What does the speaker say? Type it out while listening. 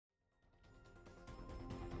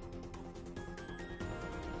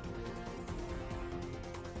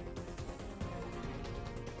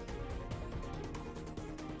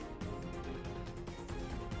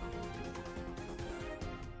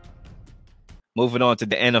moving on to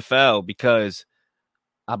the NFL, because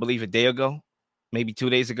I believe a day ago, maybe 2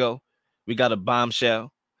 days ago, we got a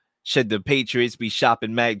bombshell. Should the Patriots be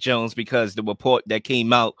shopping Mac Jones? Because the report that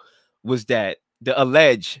came out was that the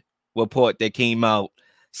alleged report that came out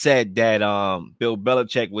said that Bill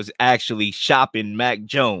Belichick was actually shopping Mac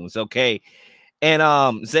Jones. Okay.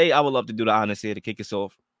 And Zay, I would love to do the honors here to kick us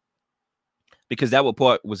off, because that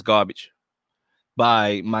report was garbage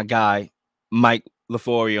by my guy, Mike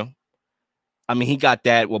LaForio. I mean, he got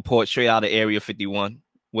that report straight out of Area 51,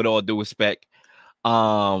 with all due respect.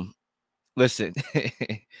 Listen,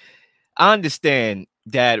 I understand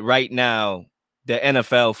that right now the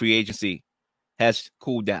NFL free agency has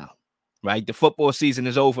cooled down, right? The football season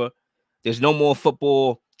is over. There's no more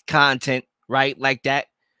football content, right? Like that.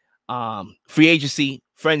 Free agency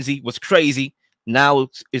frenzy was crazy. Now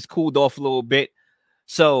it's cooled off a little bit.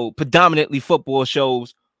 So predominantly football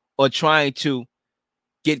shows are trying to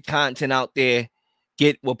get content out there,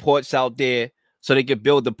 get reports out there, so they can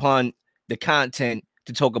build upon the content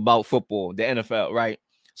to talk about football, the NFL, right?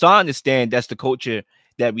 So I understand that's the culture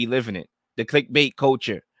that we live in, the clickbait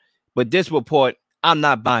culture. But this report, I'm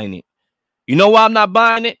not buying it. You know why I'm not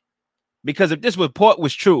buying it? Because if this report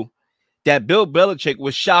was true, that Bill Belichick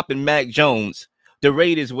was shopping Mac Jones, the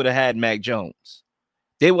Raiders would have had Mac Jones.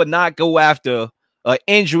 They would not go after an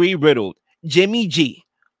injury-riddled Jimmy G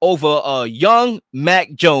over a young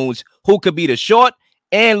Mac Jones who could be the short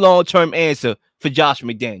and long-term answer for Josh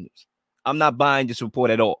McDaniels. I'm not buying this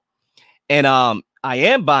report at all. And I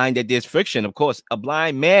am buying that there's friction. Of course, a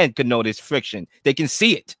blind man could know there's friction. They can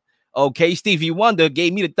see it. Okay, Stevie Wonder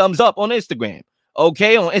gave me the thumbs up on Instagram.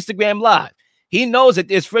 Okay, on Instagram Live. He knows that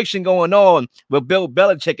there's friction going on with Bill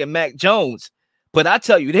Belichick and Mac Jones. But I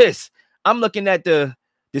tell you this, I'm looking at the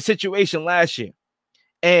situation last year.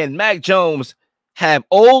 And Mac Jones had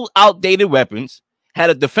old, outdated weapons,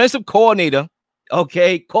 had a defensive coordinator,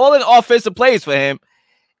 okay, calling offensive plays for him.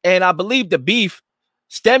 And I believe the beef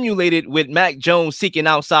stimulated with Mac Jones seeking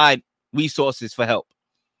outside resources for help.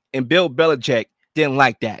 And Bill Belichick didn't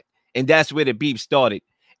like that. And that's where the beef started.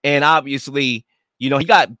 And obviously, he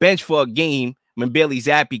got benched for a game when Bailey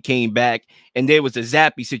Zappi came back, and there was a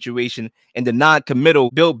Zappi situation and the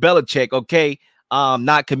non-committal Bill Belichick, okay,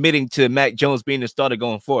 not committing to Mac Jones being the starter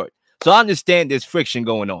going forward. So I understand there's friction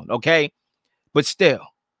going on, okay? But still,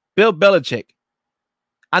 Bill Belichick,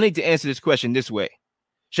 I need to answer this question this way.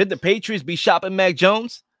 Should the Patriots be shopping Mac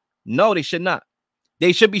Jones? No, they should not.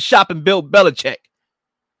 They should be shopping Bill Belichick.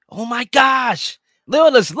 Oh my gosh.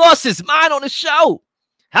 Lil has lost his mind on the show.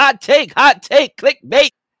 Hot take,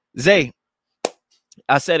 clickbait. Zay,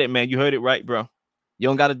 I said it, man. You heard it right, bro. You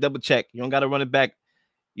don't got to double check. You don't got to run it back.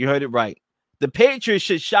 You heard it right. The Patriots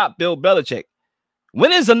should shop Bill Belichick.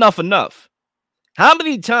 When is enough? How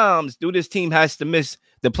many times do this team has to miss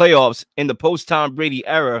the playoffs in the post-Tom Brady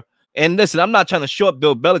era? And listen, I'm not trying to short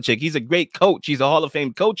Bill Belichick. He's a great coach. He's a Hall of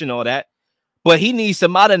Fame coach and all that. But he needs to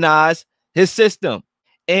modernize his system.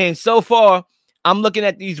 And so far, I'm looking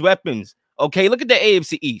at these weapons. Okay, look at the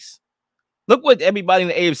AFC East. Look what everybody in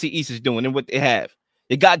the AFC East is doing and what they have.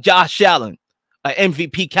 They got Josh Allen, an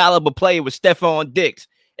MVP caliber player with Stephon Diggs.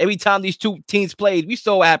 Every time these two teams played, we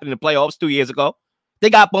saw what happened in the playoffs 2 years ago. They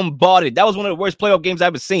got bombarded. That was one of the worst playoff games I've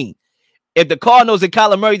ever seen. If the Cardinals and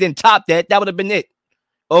Kyler Murray didn't top that, that would have been it.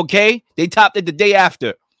 Okay? They topped it the day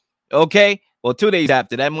after. Okay? Well, 2 days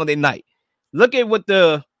after that, Monday night. Look at what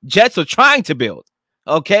the Jets are trying to build.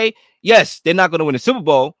 Okay? Yes, they're not going to win the Super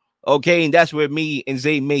Bowl. Okay? And that's where me and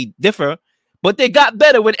Zay may differ. But they got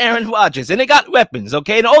better with Aaron Rodgers. And they got weapons.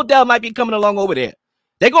 Okay? And Odell might be coming along over there.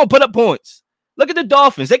 They're going to put up points. Look at the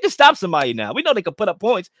Dolphins. They can stop somebody now. We know they can put up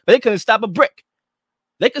points, but they couldn't stop a brick.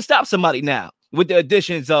 They can stop somebody now with the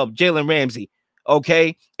additions of Jalen Ramsey,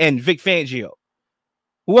 okay, and Vic Fangio.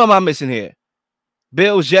 Who am I missing here?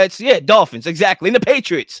 Bills, Jets, yeah, Dolphins, exactly. And the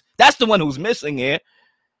Patriots. That's the one who's missing here.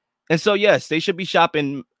 And so, yes, they should be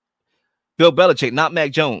shopping Bill Belichick, not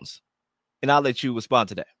Mac Jones. And I'll let you respond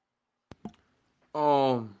to that.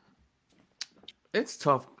 It's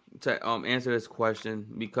tough to answer this question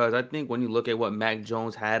because I think when you look at what Mac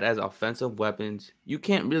Jones had as offensive weapons, you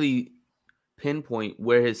can't really pinpoint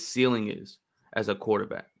where his ceiling is as a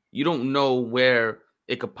quarterback. You don't know where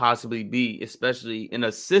it could possibly be, especially in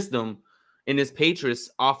a system, in this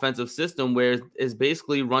Patriots offensive system where it's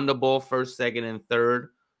basically run the ball first, second, and third.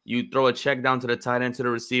 You throw a check down to the tight end, to the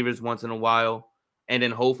receivers once in a while, and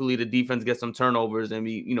then hopefully the defense gets some turnovers and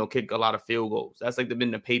we, kick a lot of field goals. That's like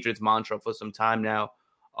been the Patriots mantra for some time now.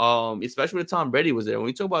 Especially when Tom Brady was there. When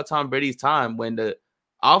we talk about Tom Brady's time, when the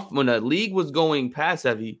league was going pass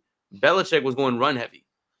heavy, Belichick was going run heavy.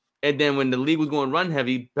 And then when the league was going run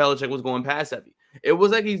heavy, Belichick was going pass heavy. It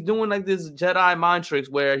was like he's doing like this Jedi mind tricks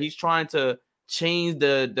where he's trying to change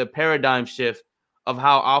the paradigm shift of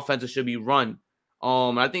how offenses should be run.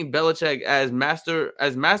 I think Belichick, as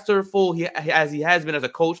masterful as he has been as a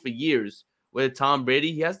coach for years with Tom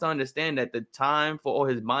Brady, he has to understand that the time for all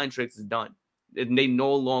his mind tricks is done. And they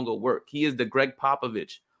no longer work. He is the Greg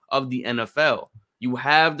Popovich of the NFL. You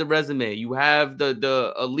have the resume, you have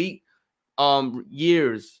the elite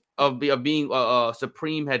years of being a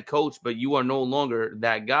supreme head coach, but you are no longer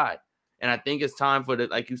that guy. And I think it's time for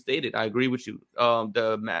like you stated, I agree with you.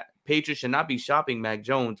 Patriots should not be shopping Mac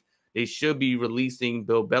Jones. They should be releasing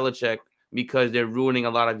Bill Belichick because they're ruining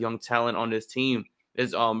a lot of young talent on this team.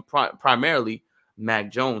 Is primarily Mac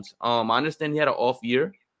Jones. I understand he had an off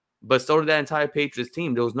year, but so did that entire Patriots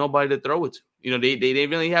team. There was nobody to throw it to. You know, they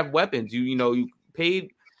really have weapons. You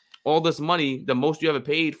paid all this money, the most you ever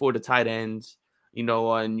paid for the tight ends,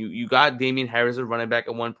 and you got Damian Harris as running back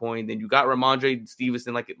at one point. Then you got Ramondre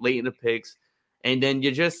Stevenson like late in the picks. And then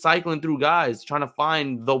you're just cycling through guys, trying to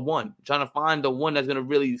find the one that's going to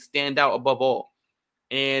really stand out above all.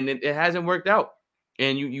 And it hasn't worked out.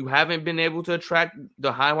 And you haven't been able to attract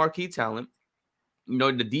the high marquee talent.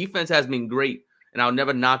 The defense has been great. And I'll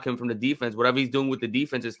never knock him from the defense. Whatever he's doing with the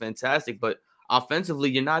defense is fantastic. But offensively,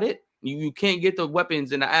 you're not it. You can't get the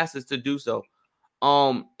weapons and the assets to do so.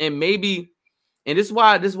 And this is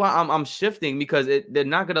why I'm shifting, because they're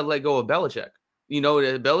not going to let go of Belichick.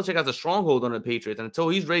 Belichick has a stronghold on the Patriots, and until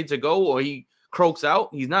he's ready to go or he croaks out,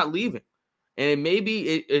 he's not leaving. And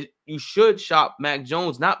maybe you should shop Mac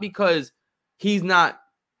Jones, not because he's not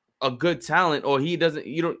a good talent or he doesn't,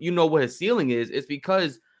 what his ceiling is. It's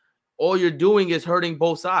because all you're doing is hurting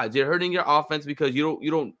both sides. You're hurting your offense because you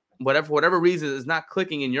don't for whatever reason it's not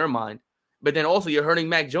clicking in your mind. But then also you're hurting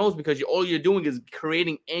Mac Jones because all you're doing is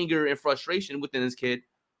creating anger and frustration within this kid,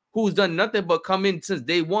 who's done nothing but come in since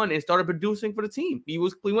day one and started producing for the team. He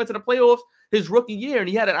went to the playoffs his rookie year, and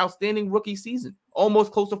he had an outstanding rookie season,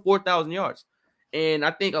 almost close to 4,000 yards. And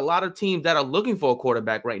I think a lot of teams that are looking for a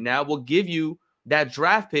quarterback right now will give you that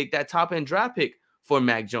draft pick, that top-end draft pick for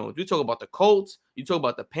Mac Jones. You talk about the Colts, you talk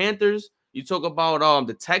about the Panthers, you talk about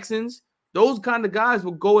the Texans. Those kind of guys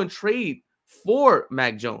will go and trade for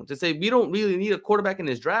Mac Jones and say, we don't really need a quarterback in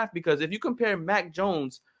this draft, because if you compare Mac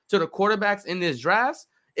Jones to the quarterbacks in this draft,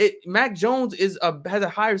 Mac Jones has a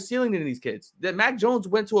higher ceiling than these kids. That Mac Jones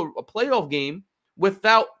went to a playoff game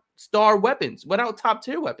without star weapons, without top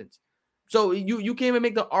tier weapons. So you can't even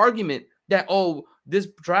make the argument that, this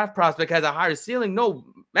draft prospect has a higher ceiling. No,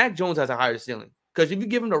 Mac Jones has a higher ceiling, because if you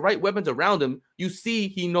give him the right weapons around him, you see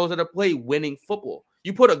he knows how to play winning football.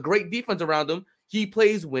 You put a great defense around him, he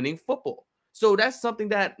plays winning football. So that's something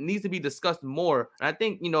that needs to be discussed more. And I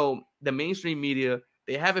think, the mainstream media,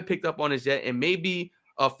 they haven't picked up on this yet. And maybe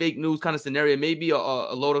a fake news kind of scenario, maybe a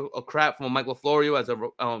load of crap from Mike LaFleur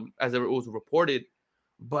as it was reported.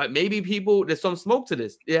 But maybe there's some smoke to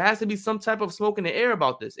this. There has to be some type of smoke in the air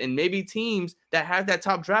about this. And maybe teams that have that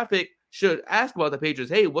top draft pick should ask about the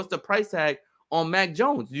Patriots. Hey, what's the price tag on Mac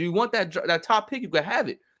Jones? Do you want that top pick? You can have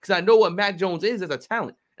it. Because I know what Mac Jones is as a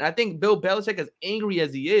talent. And I think Bill Belichick, as angry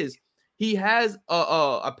as he is, he has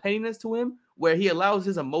a pettiness to him where he allows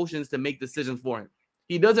his emotions to make decisions for him.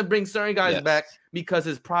 He doesn't bring certain guys back because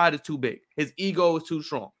his pride is too big. His ego is too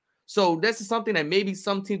strong. So this is something that maybe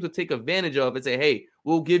some teams would take advantage of and say, hey,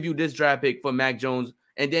 we'll give you this draft pick for Mac Jones.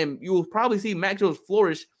 And then you will probably see Mac Jones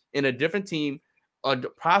flourish in a different team,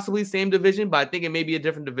 possibly same division, but I think it may be a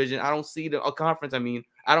different division. I don't see a conference.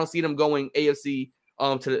 I don't see them going AFC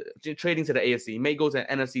trading to the AFC. He may go to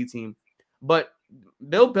an NFC team. But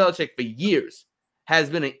Bill Belichick for years has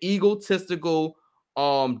been an egotistical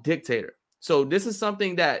dictator. So this is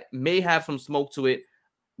something that may have some smoke to it.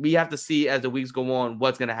 We have to see as the weeks go on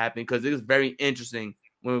what's going to happen, because it is very interesting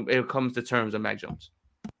when it comes to terms of Mac Jones.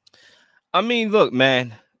 I mean, look,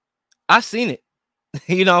 man, I've seen it.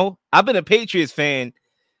 I've been a Patriots fan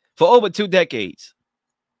for over 2 decades.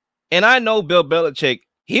 And I know Bill Belichick,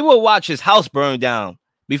 he will watch his house burn down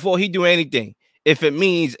before he do anything if it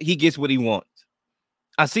means he gets what he wants.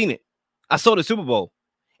 I've seen it. I saw the Super Bowl.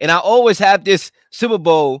 And I always have this Super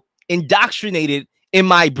Bowl indoctrinated in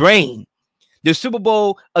my brain. The Super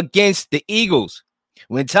Bowl against the Eagles,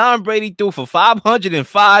 when Tom Brady threw for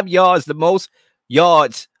 505 yards, the most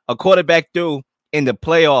yards a quarterback threw in the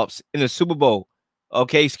playoffs in the Super Bowl.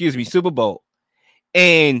 Super Bowl.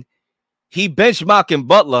 And he benched Malcolm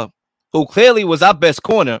Butler, who clearly was our best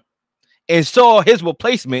corner, and saw his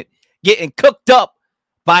replacement getting cooked up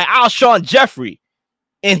by Alshon Jeffrey.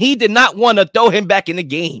 And he did not want to throw him back in the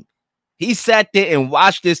game. He sat there and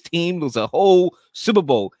watched this team lose a whole Super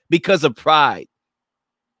Bowl because of pride.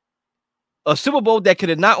 A Super Bowl that could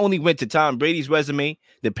have not only went to Tom Brady's resume,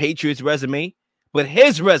 the Patriots resume, but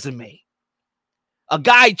his resume. A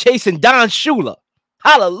guy chasing Don Shula.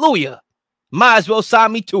 Hallelujah. Might as well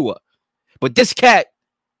sign me to her. But this cat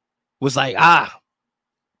was like,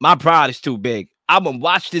 my pride is too big. I'm going to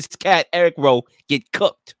watch this cat, Eric Rowe, get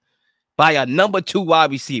cooked by a number 2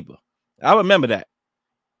 wide receiver. I remember that.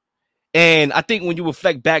 And I think when you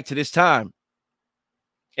reflect back to this time,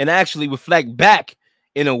 and actually reflect back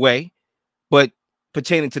in a way, but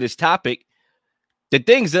pertaining to this topic, the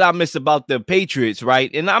things that I miss about the Patriots, right?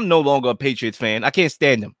 And I'm no longer a Patriots fan. I can't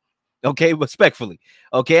stand them. Okay, respectfully.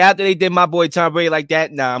 Okay, after they did my boy Tom Brady like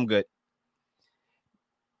that, nah, I'm good.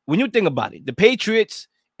 When you think about it, the Patriots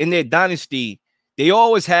in their dynasty, they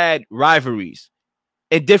always had rivalries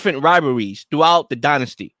and different rivalries throughout the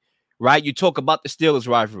dynasty, right? You talk about the Steelers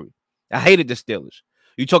rivalry. I hated the Steelers.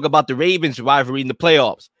 You talk about the Ravens rivalry in the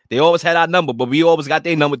playoffs. They always had our number, but we always got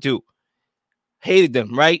their number too. Hated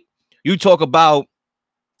them, right? You talk about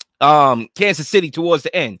Kansas City towards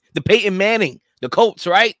the end. The Peyton Manning, the Colts,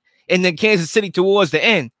 right? And then Kansas City towards the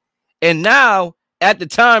end. And now, at the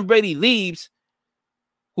time Brady leaves,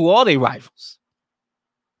 who are they rivals?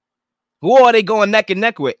 Who are they going neck and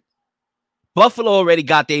neck with? Buffalo already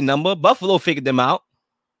got their number. Buffalo figured them out.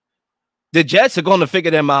 The Jets are going to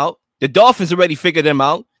figure them out. The Dolphins already figured them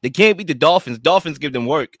out. They can't beat the Dolphins. Dolphins give them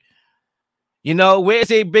work. You know, where's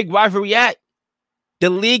a big rivalry at? The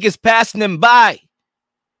league is passing them by.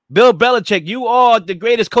 Bill Belichick, you are the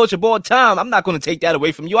greatest coach of all time. I'm not going to take that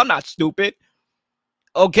away from you. I'm not stupid.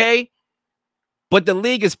 Okay? But the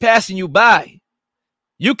league is passing you by.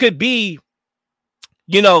 You could be,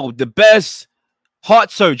 you know, the best heart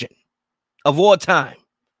surgeon of all time,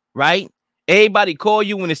 right? Everybody call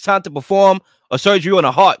you when it's time to perform a surgery on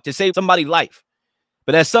a heart to save somebody's life.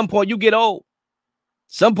 But at some point, you get old.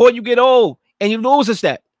 And you lose a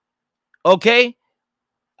step. Okay?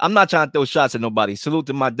 I'm not trying to throw shots at nobody. Salute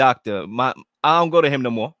to my doctor. I don't go to him no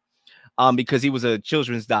more because he was a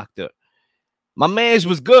children's doctor. My man's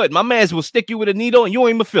was good. My man's will stick you with a needle and you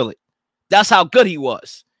won't even feel it. That's how good he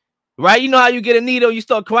was. Right? You know how you get a needle, you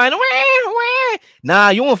start crying. Wah, wah. Nah,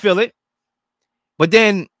 you won't feel it. But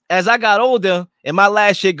then as I got older and my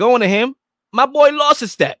last shit going to him, my boy lost a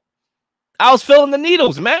step. I was feeling the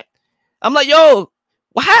needles, man. I'm like, yo,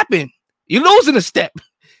 what happened? You're losing a step.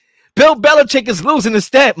 Bill Belichick is losing a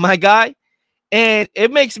step, my guy. And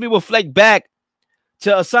it makes me reflect back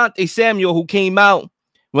to Asante Samuel, who came out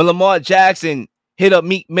when Lamar Jackson hit up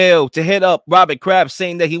Meek Mill to hit up Robert Kraft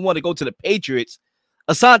saying that he wanted to go to the Patriots.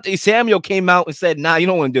 Asante Samuel came out and said, nah, you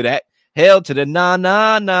don't want to do that. Hell to the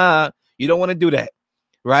nah. You don't want to do that,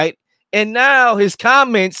 right? And now his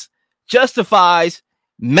comments justifies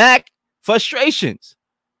Mac frustrations.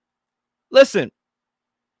 Listen,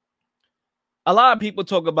 a lot of people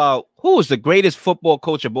talk about who is the greatest football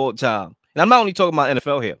coach of all time. And I'm not only talking about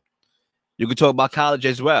NFL here. You can talk about college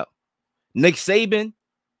as well. Nick Saban,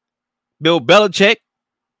 Bill Belichick.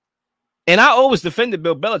 And I always defended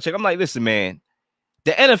Bill Belichick. I'm like, listen, man,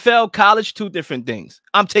 the NFL, college, two different things.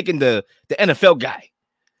 I'm taking the NFL guy.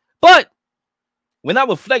 But when I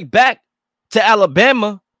reflect back to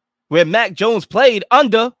Alabama, where Mac Jones played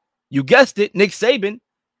under, you guessed it, Nick Saban.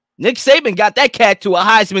 Nick Saban got that cat to a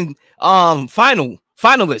Heisman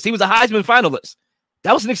finalist. He was a Heisman finalist.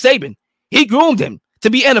 That was Nick Saban. He groomed him to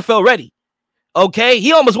be NFL ready. Okay?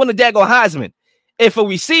 He almost won the daggone Heisman. If a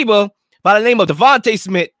receiver by the name of Devontae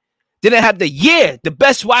Smith didn't have the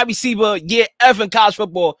best wide receiver year ever in college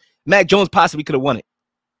football, Mac Jones possibly could have won it.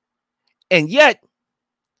 And yet,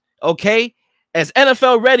 okay, as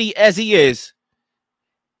NFL ready as he is,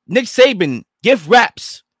 Nick Saban gift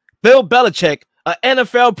wraps Bill Belichick an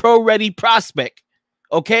NFL pro ready prospect.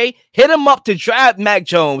 Okay, hit him up to draft Mac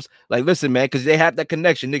Jones. Like, listen, man, because they have that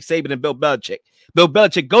connection, Nick Saban and Bill Belichick. Bill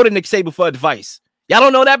Belichick go to Nick Saban for advice. Y'all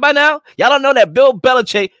don't know that by now? Y'all don't know that Bill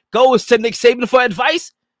Belichick goes to Nick Saban for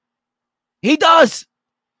advice? He does.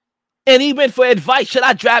 And he went for advice. Should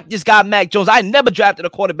I draft this guy, Mac Jones? I never drafted a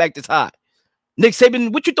quarterback this high. Nick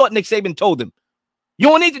Saban, what you thought Nick Saban told him? You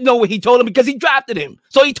don't need to know what he told him because he drafted him.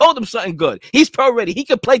 So he told him something good. He's pro ready. He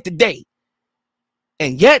could play today.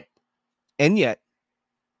 And yet,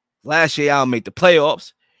 last year, I'll make the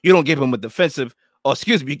playoffs. You don't give him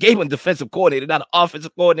you gave him a defensive coordinator, not an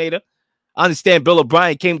offensive coordinator. I understand Bill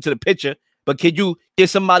O'Brien came to the picture, but could you get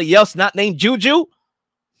somebody else not named Juju?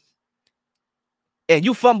 And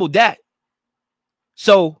you fumbled that.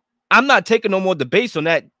 So I'm not taking no more debates on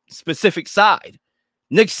that specific side.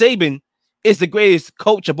 Nick Saban is the greatest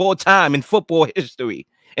coach of all time in football history.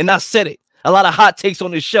 And I said it. A lot of hot takes on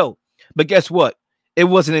this show. But guess what? It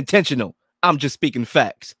wasn't intentional. I'm just speaking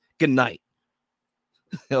facts. Good night.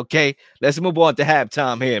 Okay, let's move on to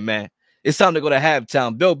halftime here, man. It's time to go to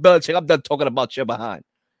halftime. Bill Belichick, I'm done talking about your behind.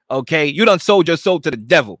 Okay, you done sold your soul to the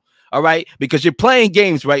devil. All right, because you're playing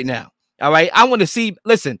games right now. All right, I want to see.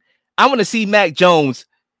 Listen, I want to see Mac Jones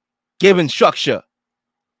giving structure.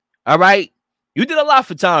 All right, you did a lot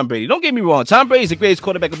for Tom Brady. Don't get me wrong. Tom Brady is the greatest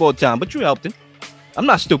quarterback of all time, but you helped him. I'm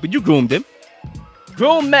not stupid. You groomed him.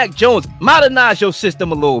 Groom Mac Jones. Modernize your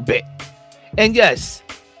system a little bit. And yes,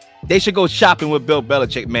 they should go shopping with Bill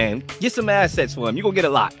Belichick, man. Get some assets for him. You're going to get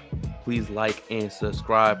a lot. Please like and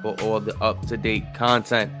subscribe for all the up-to-date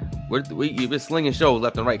content. You've been slinging shows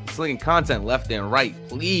left and right, slinging content left and right.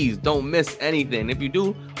 Please don't miss anything. If you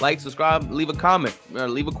do, like, subscribe, leave a comment, or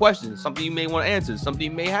leave a question, something you may want to answer, something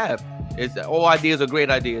you may have. All ideas are great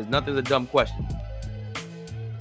ideas. Nothing's a dumb question.